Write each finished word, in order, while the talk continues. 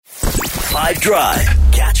5 Drive.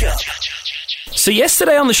 Catch up. So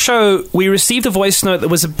yesterday on the show, we received a voice note that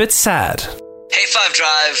was a bit sad. Hey 5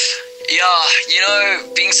 Drive. Yeah,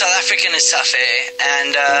 being South African is tough,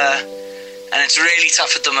 and it's really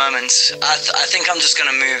tough at the moment. I think I'm just going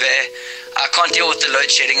to move, I can't deal with the load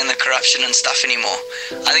shedding and the corruption and stuff anymore.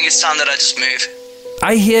 I think it's time that I just move.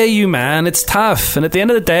 I hear you, man. It's tough. And at the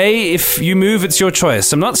end of the day, if you move, it's your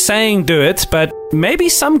choice. I'm not saying do it, but maybe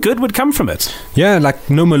some good would come from it. Yeah, like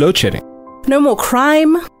no more load shedding. No more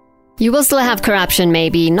crime. You will still have corruption,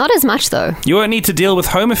 maybe. Not as much, though. You won't need to deal with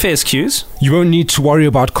home affairs queues. You won't need to worry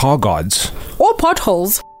about car guards. Or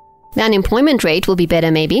potholes. The unemployment rate will be better,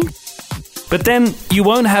 maybe. But then you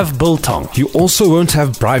won't have biltong. You also won't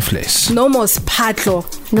have brifless. No more spatlo.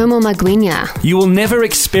 No more magwinya. You will never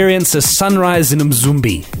experience a sunrise in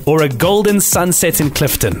Mzumbi or a golden sunset in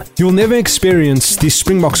Clifton. You'll never experience the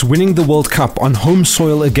Springboks winning the World Cup on home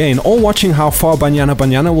soil again, or watching how far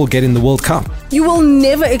Banyana will get in the World Cup. You will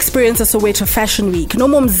never experience a Soweto Fashion Week. No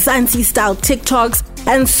more Mzansi-style TikToks.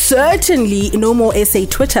 And certainly no more SA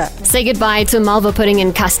Twitter. Say goodbye to Malva pudding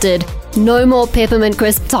and custard. No more peppermint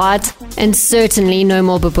crisp tart. And certainly no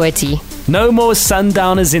more bobotie. No more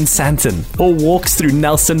sundowners in Sandton or walks through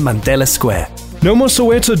Nelson Mandela Square. No more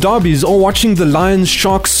Soweto derbies or watching the Lions,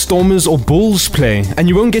 Sharks, Stormers or Bulls play, and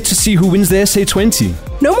you won't get to see who wins the SA20.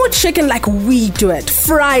 No more chicken like we do it.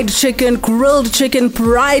 Fried chicken, grilled chicken,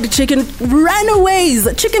 fried chicken, runaways,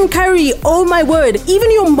 chicken curry, oh my word. Even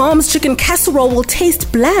your mom's chicken casserole will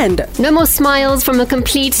taste bland. No more smiles from a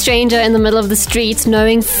complete stranger in the middle of the street,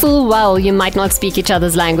 knowing full well you might not speak each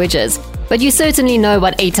other's languages. But you certainly know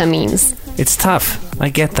what ETA means. It's tough, I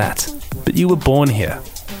get that. But you were born here.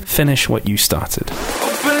 Finish what you started.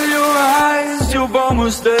 Open your eyes, you're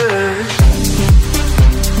almost there.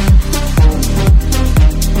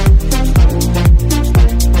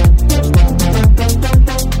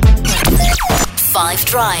 5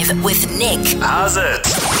 Drive with Nick. How's it?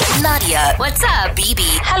 Nadia. What's up? BB.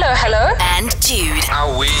 Hello. And Jude.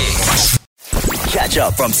 How we? Catch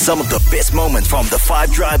up from some of the best moments from the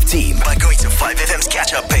 5 Drive team by going to 5FM's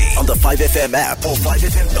catch up page on the 5FM app or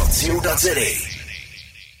 5FM.co.za.